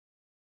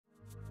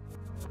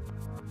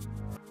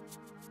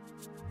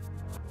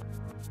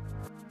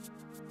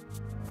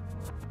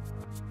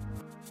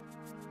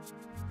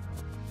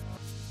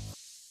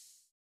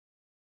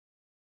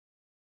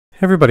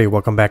Hey everybody,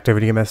 welcome back to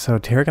Video Game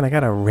Esoteric, and I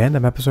got a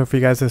random episode for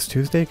you guys this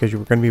Tuesday because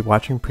you're going to be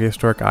watching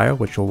Prehistoric IO,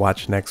 which you'll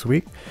watch next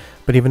week.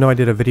 But even though I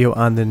did a video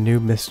on the new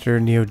MiSTer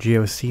Neo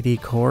Geo CD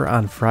core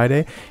on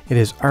Friday, it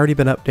has already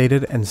been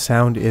updated and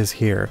sound is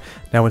here.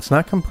 Now it's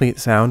not complete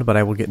sound, but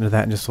I will get into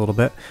that in just a little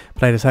bit.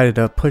 But I decided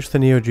to push the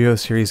Neo Geo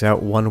series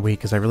out 1 week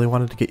because I really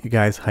wanted to get you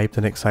guys hyped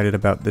and excited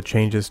about the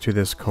changes to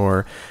this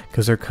core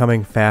because they're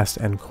coming fast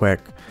and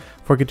quick.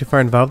 Before we get too far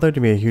involved though, do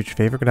me a huge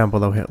favor, go down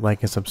below, hit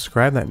like and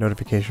subscribe. That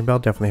notification bell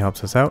definitely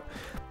helps us out.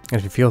 And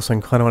if you feel so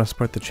inclined to want to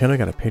support the channel, I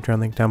got a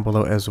Patreon link down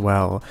below as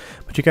well.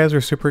 But you guys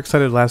were super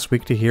excited last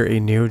week to hear a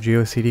Neo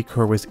Geo CD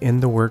core was in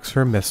the works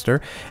for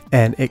MiSTer,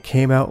 and it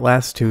came out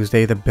last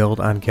Tuesday, the build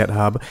on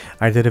GitHub.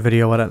 I did a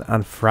video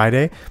on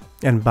Friday,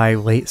 and by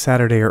late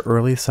Saturday or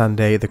early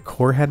Sunday, the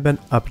core had been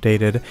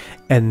updated,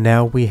 and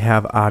now we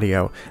have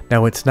audio.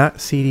 Now it's not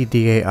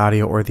CDDA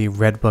audio or the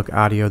redbook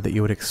audio that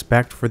you would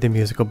expect for the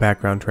musical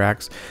background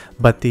tracks,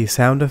 but the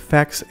sound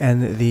effects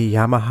and the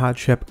Yamaha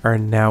chip are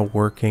now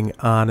working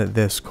on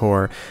this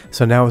core.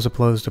 So now, as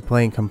opposed to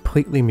playing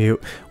completely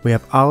mute, we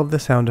have all of the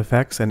sound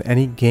effects, and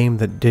any game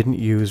that didn't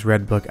use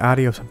redbook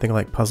audio, something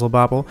like Puzzle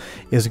Bobble,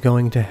 is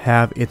going to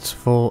have its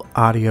full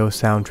audio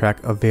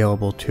soundtrack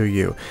available to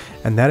you.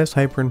 And that is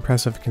hyper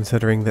impressive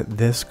considering that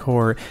this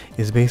core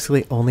is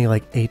basically only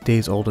like 8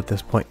 days old at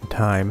this point in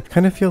time.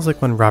 Kind of feels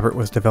like when Robert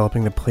was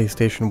developing the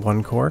PlayStation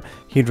 1 core,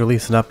 he'd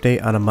release an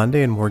update on a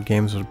Monday and more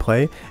games would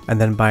play,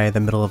 and then by the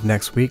middle of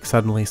next week,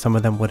 suddenly some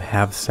of them would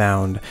have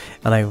sound.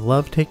 And I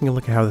love taking a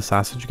look at how the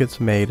sausage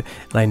gets made,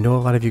 and I know a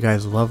lot of you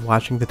guys love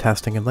watching the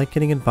testing and like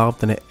getting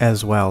involved in it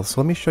as well.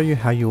 So let me show you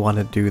how you want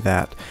to do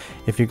that.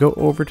 If you go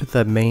over to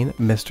the main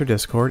MiSTer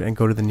Discord and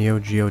go to the Neo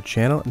Geo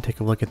channel and take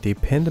a look at the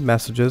pinned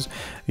messages,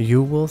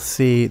 you will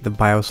see the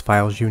BIOS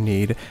files you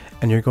need,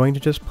 and you're going to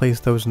just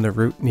place those in the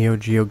root Neo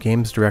Geo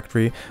games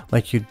directory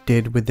like you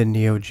did with the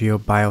Neo Geo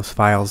BIOS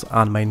files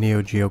on my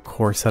Neo Geo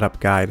core setup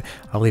guide.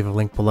 I'll leave a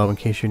link below in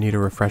case you need a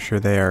refresher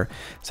there.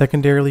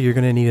 Secondarily, you're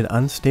going to need an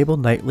unstable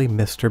nightly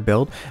MiSTer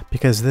build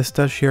because this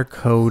does share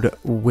code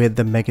with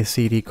the Mega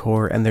CD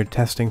core, and they're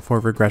testing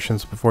for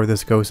regressions before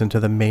this goes into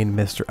the main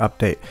MiSTer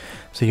update.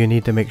 So you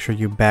need to make sure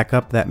you back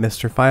up that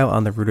MiSTer file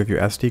on the root of your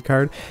SD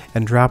card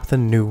and drop the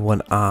new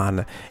one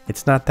on.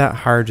 It's not that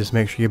hard, just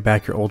make sure you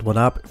back your old one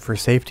up for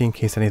safety in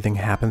case anything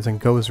happens and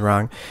goes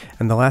wrong.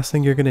 And the last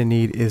thing you're going to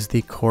need is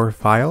the core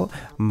file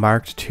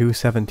marked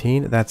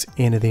 217. That's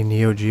in the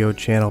Neo Geo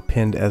channel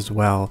pinned as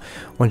well.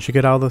 Once you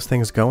get all those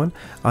things going,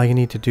 all you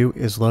need to do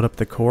is load up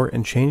the core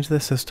and change the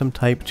system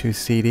type to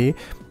CD.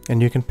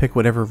 And you can pick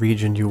whatever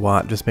region you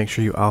want. Just make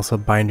sure you also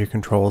bind your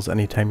controls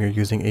anytime you're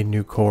using a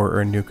new core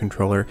or a new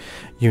controller.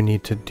 You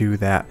need to do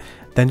that.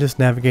 Then just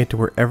navigate to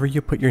wherever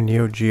you put your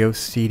Neo Geo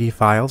CD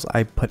files.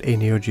 I put a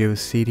Neo Geo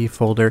CD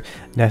folder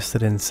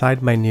nested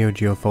inside my Neo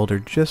Geo folder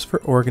just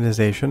for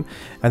organization.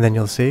 And then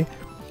you'll see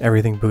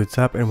everything boots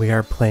up and we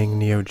are playing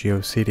Neo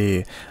Geo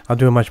CD. I'll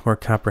do a much more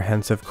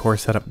comprehensive core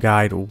setup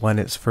guide when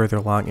it's further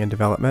along in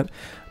development.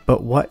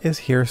 But what is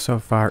here so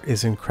far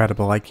is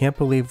incredible. I can't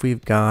believe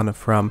we've gone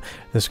from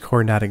this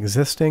core not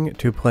existing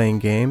to playing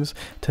games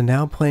to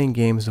now playing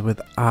games with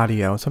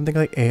audio. Something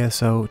like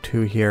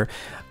ASO2 here.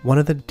 One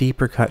of the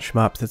deeper cut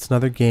shmups. It's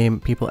another game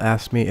people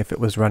asked me if it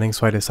was running,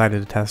 so I decided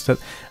to test it.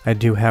 I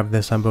do have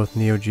this on both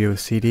Neo Geo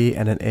CD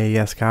and an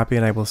AES copy,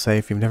 and I will say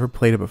if you've never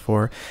played it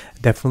before,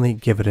 definitely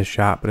give it a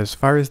shot. But as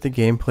far as the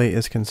gameplay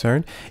is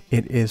concerned,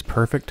 it is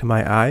perfect to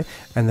my eye,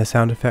 and the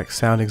sound effects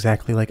sound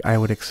exactly like I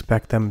would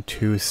expect them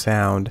to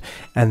sound,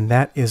 and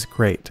that is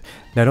great.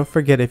 Now don't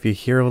forget, if you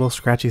hear a little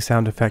scratchy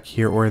sound effect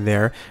here or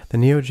there, the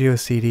Neo Geo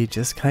CD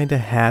just kinda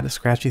had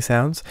scratchy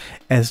sounds,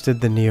 as did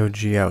the Neo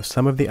Geo.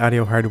 Some of the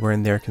audio hardware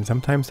in there can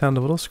sometimes sound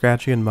a little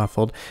scratchy and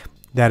muffled.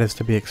 That is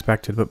to be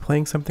expected, but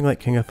playing something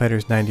like King of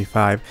Fighters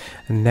 95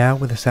 and now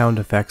with the sound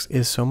effects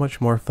is so much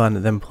more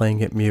fun than playing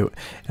it mute.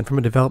 And from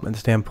a development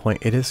standpoint,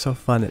 it is so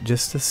fun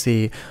just to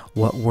see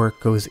what work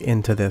goes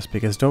into this,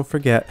 because don't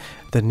forget,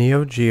 the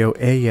Neo Geo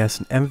AES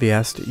and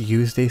MVS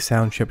used a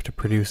sound chip to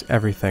produce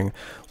everything.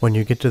 When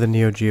you get to the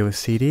Neo Geo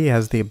CD, it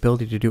has the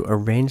ability to do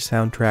arranged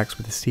soundtracks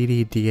with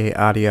CDDA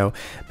audio.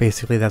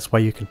 Basically, that's why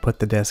you can put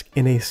the disc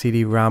in a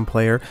CD-ROM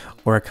player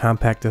or a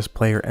compact disc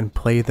player and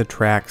play the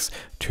tracks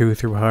 2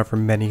 through however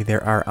many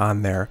there are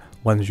on there.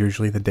 One's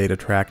usually the data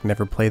track.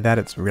 Never play that,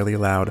 it's really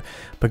loud.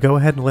 But go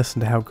ahead and listen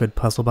to how good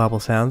Puzzle Bobble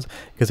sounds,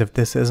 because if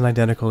this isn't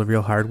identical to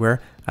real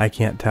hardware, I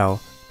can't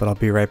tell. But I'll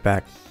be right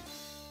back.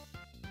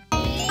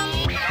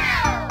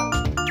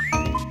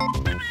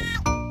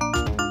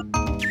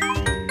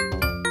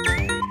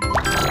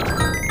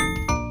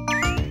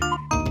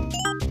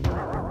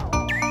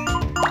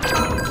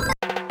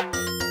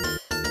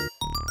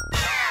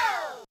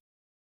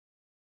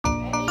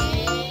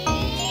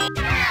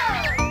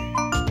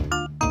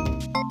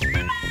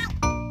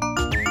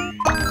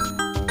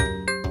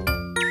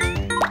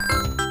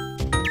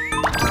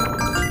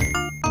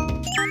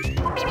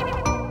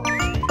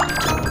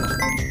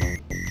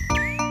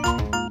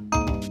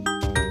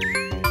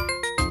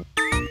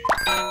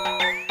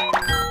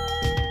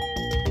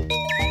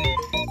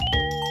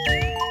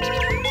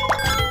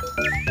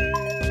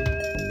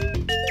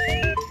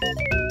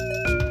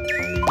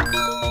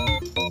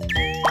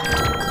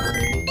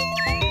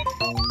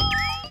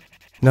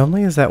 Not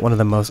only is that one of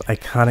the most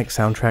iconic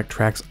soundtrack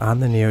tracks on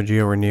the Neo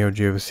Geo or Neo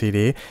Geo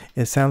CD,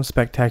 it sounds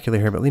spectacular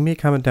here, but leave me a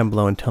comment down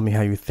below and tell me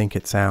how you think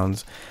it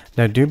sounds.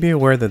 Now do be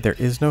aware that there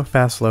is no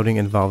fast loading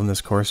involved in this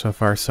core so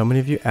far. So many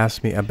of you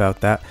asked me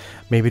about that.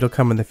 Maybe it'll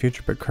come in the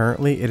future, but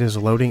currently it is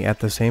loading at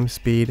the same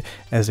speed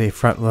as a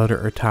front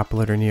loader or top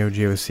loader Neo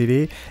Geo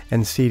CD,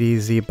 and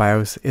CDZ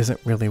BIOS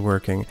isn't really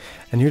working.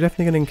 And you're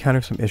definitely going to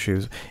encounter some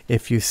issues.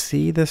 If you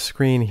see the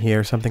screen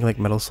here, something like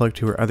Metal Slug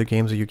 2 or other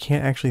games where you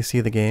can't actually see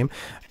the game,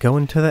 go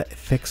into the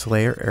fix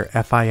layer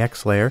or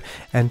FIX layer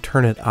and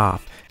turn it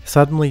off.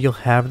 Suddenly you'll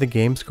have the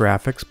game's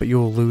graphics, but you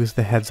will lose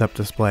the heads-up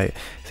display.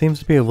 Seems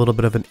to be a little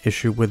bit of an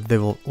issue with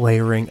the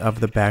layering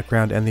of the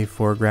background and the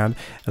foreground,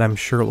 and I'm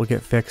sure it will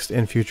get fixed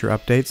in future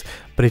updates.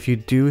 But if you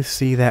do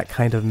see that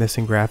kind of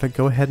missing graphic,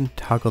 go ahead and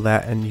toggle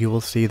that and you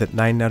will see that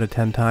 9 out of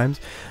 10 times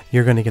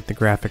you're going to get the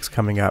graphics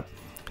coming up.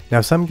 Now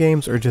some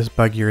games are just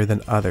buggier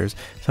than others.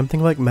 Something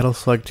like Metal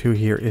Slug 2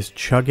 here is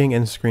chugging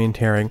and screen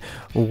tearing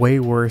way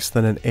worse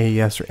than an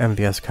AES or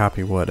MVS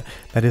copy would.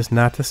 That is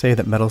not to say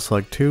that Metal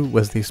Slug 2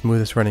 was the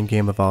smoothest running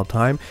game of all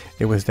time.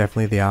 It was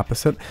definitely the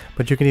opposite,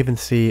 but you can even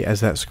see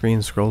as that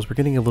screen scrolls we're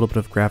getting a little bit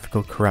of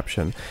graphical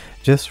corruption.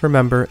 Just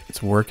remember,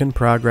 it's work in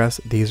progress.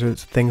 These are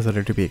things that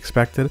are to be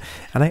expected,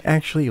 and I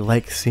actually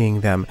like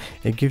seeing them.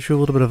 It gives you a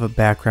little bit of a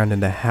background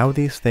into how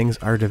these things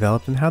are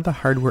developed and how the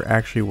hardware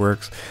actually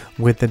works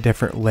with the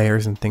different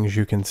layers and things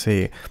you can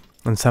see.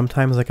 And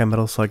sometimes, like on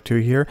Metal Slug 2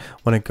 here,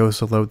 when it goes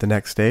to load the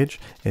next stage,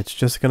 it's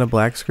just going to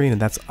black screen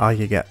and that's all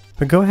you get.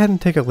 But go ahead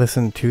and take a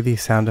listen to the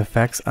sound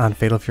effects on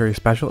Fatal Fury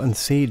Special and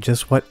see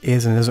just what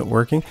is and isn't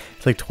working.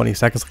 It's like 20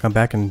 seconds. I'll come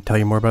back and tell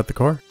you more about the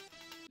core.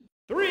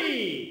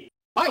 3,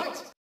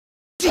 fight!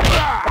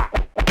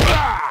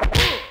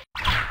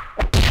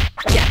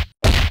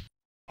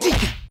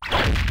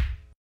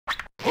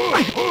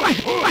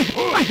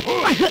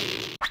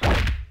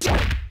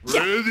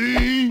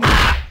 Ready?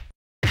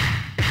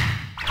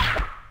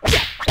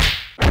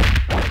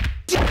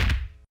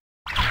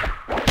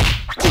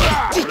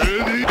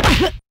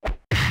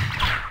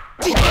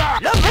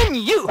 Loving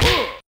you!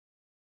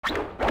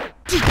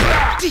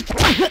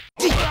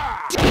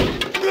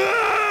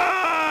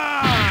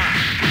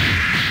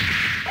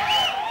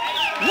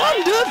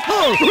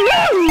 Wonderful!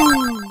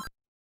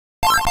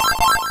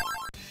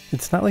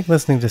 It's not like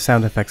listening to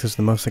sound effects is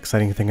the most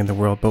exciting thing in the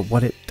world, but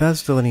what it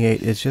does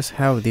delineate is just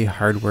how the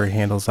hardware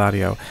handles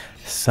audio.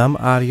 Some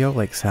audio,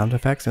 like sound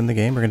effects in the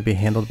game, are going to be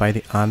handled by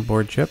the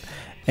onboard chip,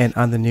 and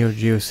on the Neo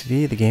Geo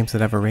CD, the games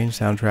that have arranged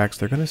soundtracks,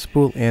 they're going to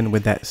spool in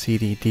with that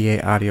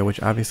CDDA audio,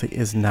 which obviously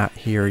is not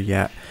here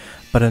yet.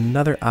 But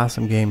another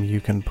awesome game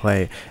you can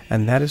play,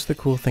 and that is the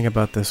cool thing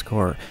about this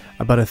core.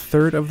 About a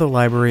third of the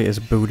library is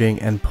booting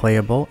and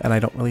playable, and I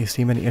don't really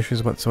see many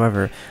issues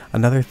whatsoever.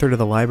 Another third of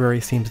the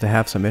library seems to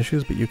have some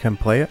issues, but you can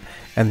play it.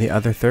 And the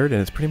other third, and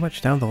it's pretty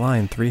much down the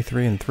line, 3,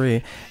 3, and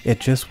 3,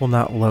 it just will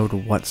not load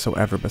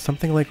whatsoever. But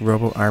something like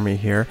Robo Army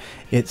here,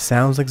 it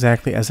sounds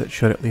exactly as it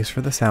should, at least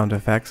for the sound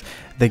effects.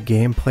 The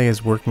gameplay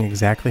is working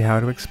exactly how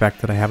to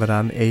expect it. I have it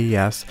on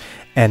AES,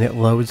 and it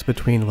loads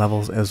between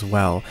levels as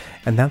well.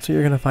 And that's what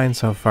you're going to find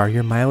so far.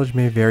 Your mileage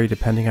may vary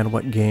depending on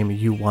what game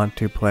you want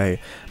to play.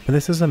 But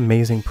this is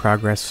amazing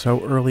progress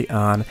so early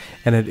on,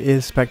 and it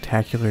is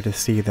spectacular to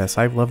see this.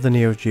 I love the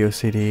Neo Geo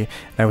CD,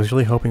 and I was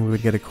really hoping we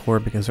would get a core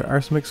because there are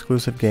some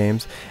exclusive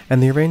games,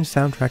 and the arranged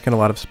soundtrack in a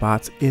lot of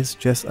spots is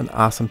just an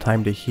awesome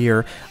time to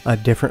hear a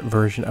different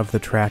version of the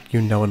track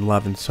you know and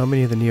love. And so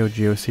many of the Neo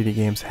Geo CD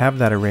games have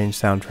that arranged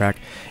soundtrack.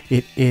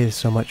 It is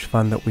so much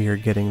fun that we are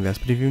getting this.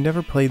 But if you've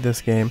never played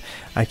this game,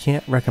 I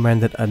can't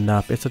recommend it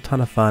enough. It's a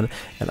ton of fun,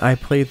 and I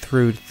played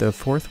through the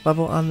 4th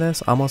level on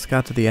this, almost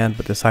got to the end,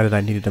 but decided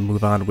I needed to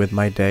move on with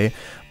my day.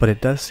 But it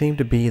does seem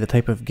to be the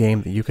type of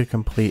game that you could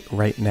complete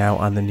right now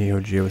on the Neo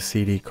Geo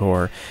CD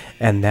core,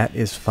 and that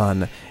is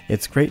fun.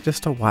 It's great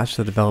just to watch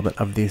the development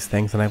of these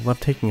things, and I love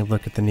taking a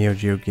look at the Neo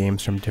Geo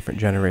games from different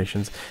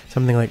generations.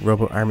 Something like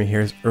Robo Army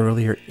here is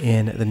earlier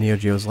in the Neo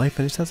Geo's life,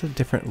 and it just has a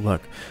different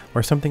look.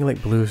 Or something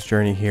like Blues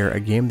Journey here, a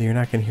game that you're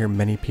not going to hear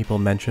many people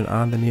mention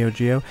on the Neo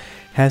Geo,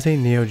 has a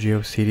Neo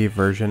Geo CD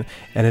version,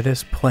 and it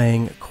is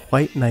playing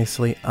quite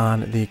nicely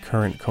on the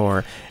current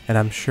core. And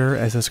I'm sure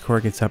as this core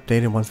gets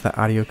updated, once the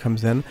audio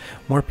comes in,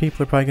 more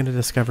people are probably going to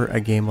discover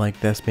a game like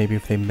this, maybe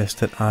if they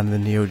missed it on the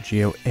Neo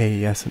Geo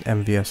AES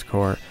and MVS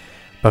core.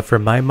 But for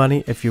my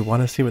money, if you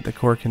want to see what the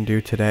core can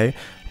do today,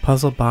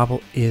 Puzzle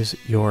Bobble is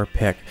your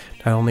pick.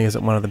 Not only is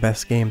it one of the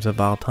best games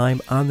of all time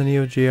on the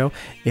Neo Geo,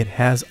 it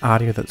has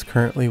audio that's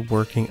currently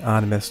working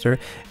on MiSTer,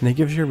 and it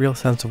gives you a real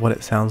sense of what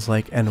it sounds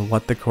like and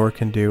what the core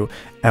can do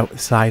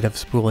outside of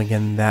spooling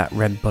in that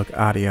redbook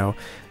audio.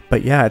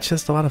 But yeah, it's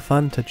just a lot of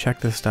fun to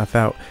check this stuff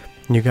out.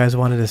 And you guys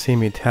wanted to see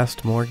me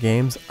test more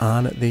games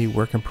on the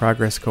work in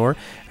progress core,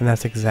 and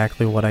that's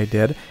exactly what I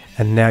did.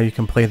 And now you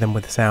can play them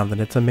with sound, and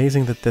it's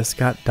amazing that this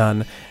got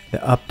done, the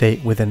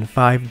update, within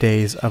 5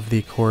 days of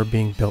the core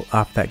being built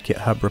off that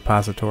GitHub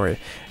repository.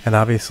 And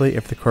obviously,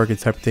 if the core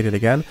gets updated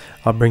again,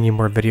 I'll bring you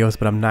more videos,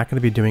 but I'm not going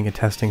to be doing a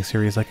testing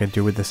series like I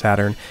do with the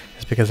Saturn,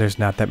 just because there's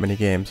not that many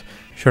games.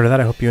 Short of that,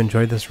 I hope you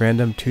enjoyed this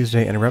random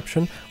Tuesday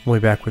interruption. We'll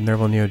be back with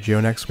normal Neo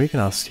Geo next week,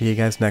 and I'll see you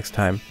guys next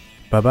time.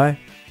 Bye-bye.